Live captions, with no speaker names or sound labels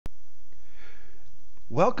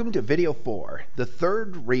Welcome to video 4, the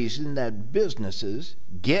third reason that businesses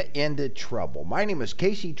get into trouble. My name is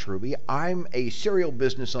Casey Truby. I'm a serial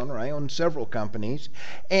business owner. I own several companies.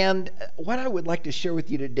 And what I would like to share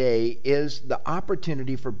with you today is the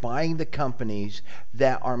opportunity for buying the companies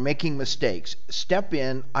that are making mistakes. Step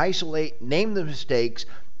in, isolate, name the mistakes,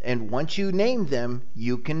 and once you name them,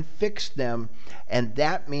 you can fix them. And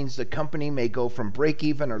that means the company may go from break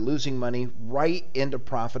even or losing money right into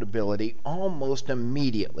profitability almost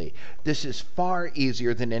immediately. This is far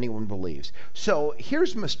easier than anyone believes. So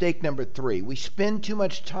here's mistake number 3. We spend too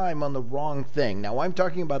much time on the wrong thing. Now I'm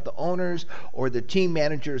talking about the owners or the team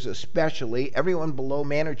managers especially. Everyone below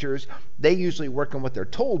managers, they usually work on what they're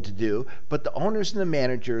told to do, but the owners and the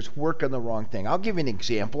managers work on the wrong thing. I'll give you an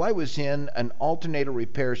example. I was in an alternator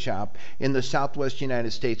repair shop in the Southwest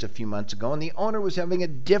United States a few months ago, and the owner was having a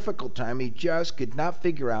difficult time. He just could not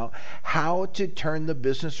figure out how to turn the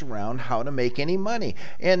business around, how to make any money.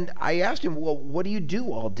 And I asked him, well, what do you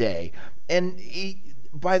do all day? And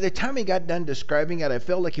by the time he got done describing it, I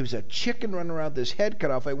felt like he was a chicken running around with his head cut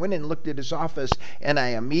off. I went in and looked at his office, and I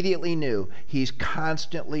immediately knew he's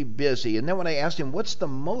constantly busy. And then when I asked him, what's the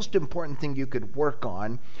most important thing you could work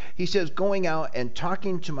on? He says, going out and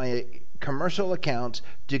talking to my commercial accounts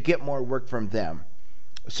to get more work from them.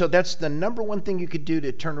 So that's the number one thing you could do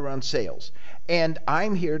to turn around sales. And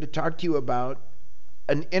I'm here to talk to you about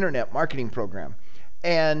an internet marketing program.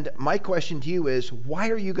 And my question to you is, why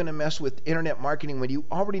are you going to mess with internet marketing when you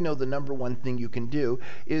already know the number one thing you can do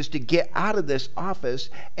is to get out of this office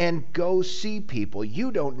and go see people?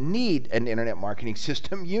 You don't need an internet marketing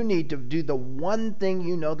system. You need to do the one thing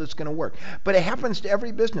you know that's going to work. But it happens to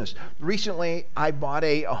every business. Recently, I bought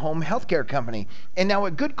a home healthcare company. And now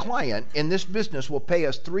a good client in this business will pay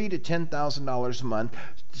us $3,000 to $10,000 a month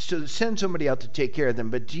to send somebody out to take care of them.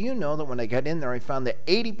 But do you know that when I got in there, I found that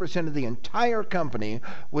 80% of the entire company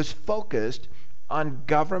was focused on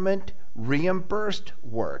government reimbursed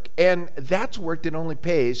work, and that's work that only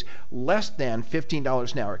pays less than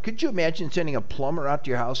 $15 an hour. Could you imagine sending a plumber out to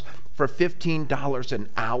your house for $15 an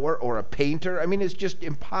hour, or a painter? I mean, it's just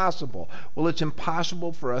impossible. Well, it's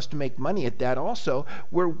impossible for us to make money at that also.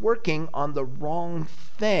 We're working on the wrong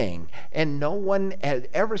thing, and no one had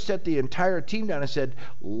ever set the entire team down and said,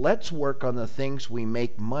 let's work on the things we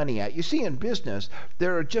make money at. You see, in business,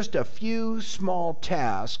 there are just a few small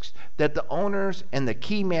tasks that the owners and the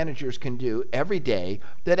key managers can do every day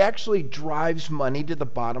that actually drives money to the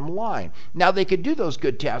bottom line. Now, they could do those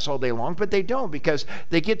good tasks all day long, but they don't, because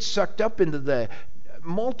they get sucked up into the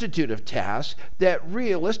multitude of tasks that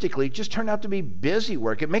realistically just turn out to be busy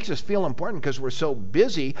work. It makes us feel important because we're so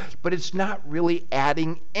busy, but it's not really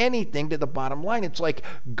adding anything to the bottom line. It's like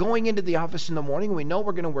going into the office in the morning. We know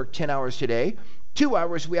we're going to work 10 hours today. 2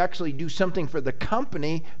 hours we actually do something for the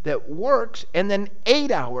company that works, and then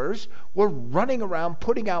 8 hours we're running around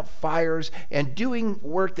putting out fires and doing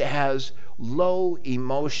work that has low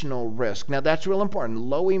emotional risk. Now that's real important.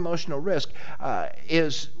 Low emotional risk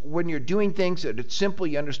is when you're doing things that it's simple,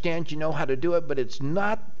 you understand, you know how to do it, but it's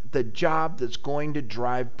not the job that's going to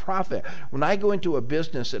drive profit. When I go into a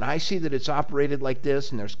business and I see that it's operated like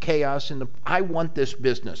this and there's chaos I want this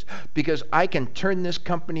business because I can turn this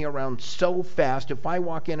company around so fast. If I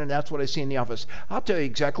walk in and that's what I see in the office, I'll tell you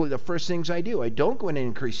exactly the first things I do. I don't go in and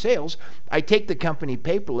increase sales. I take the company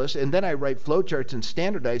paperless, and then I write flowcharts and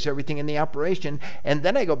standardize everything in the operation, and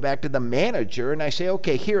then I go back to the manager and I say,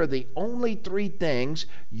 okay, here are the only 3 things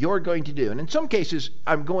you're going to do. And in some cases,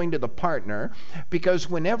 I'm going to the partner, because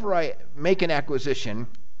whenever I make an acquisition,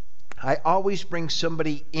 I always bring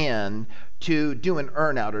somebody in to do an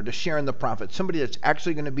earn-out or to share in the profit, somebody that's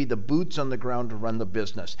actually going to be the boots on the ground to run the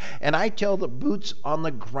business. And I tell the boots on the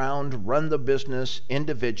ground, run the business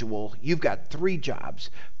individual, you've got 3 jobs,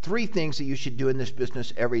 3 things that you should do in this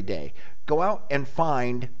business every day. Go out and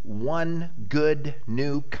find one good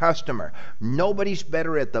new customer. Nobody's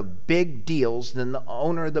better at the big deals than the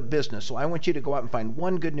owner of the business. So I want you to go out and find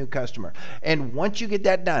one good new customer. And once you get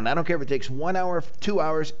that done, I don't care if it takes 1 hour, 2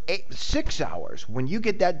 hours, 6 hours. When you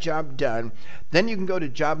get that job done, then you can go to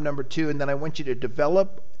job number 2, and then I want you to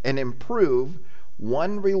develop and improve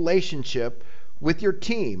one relationship with your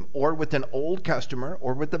team, or with an old customer,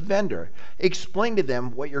 or with a vendor. Explain to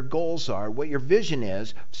them what your goals are, what your vision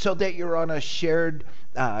is, so that you're on a shared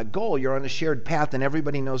goal, you're on a shared path, and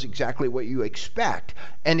everybody knows exactly what you expect.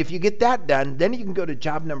 And if you get that done, then you can go to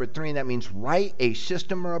job number 3, and that means write a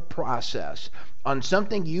system or a process on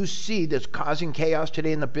something you see that's causing chaos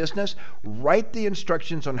today in the business. Write the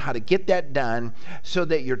instructions on how to get that done so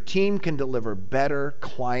that your team can deliver better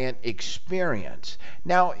client experience.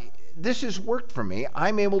 Now, this has worked for me.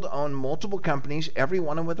 I'm able to own multiple companies, every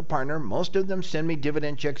one of them with a partner. Most of them send me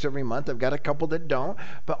dividend checks every month. I've got a couple that don't,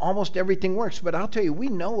 but almost everything works. But I'll tell you, we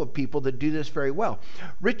know of people that do this very well.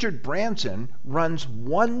 Richard Branson runs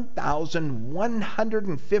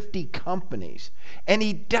 1,150 companies, and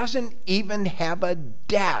he doesn't even have a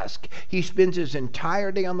desk. He spends his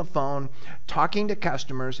entire day on the phone talking to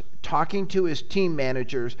customers, talking to his team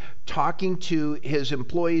managers, talking to his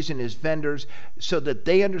employees and his vendors so that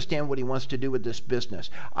they understand what he wants to do with this business.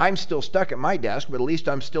 I'm still stuck at my desk, but at least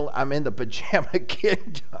I'm in the pajama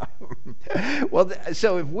kid. Well,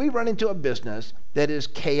 so if we run into a business that is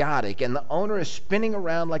chaotic and the owner is spinning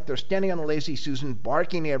around like they're standing on a lazy Susan,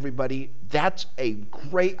 barking at everybody, that's a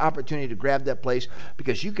great opportunity to grab that place,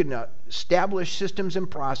 because you can establish systems and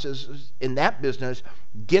processes in that business,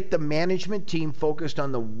 get the management team focused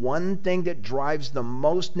on the one thing that drives the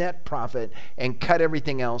most net profit, and cut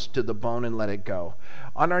everything else to the bone and let it go.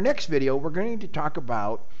 On our next video, we're going to talk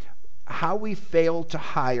about how we fail to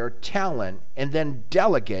hire talent and then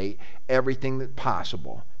delegate everything that's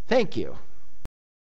possible. Thank you.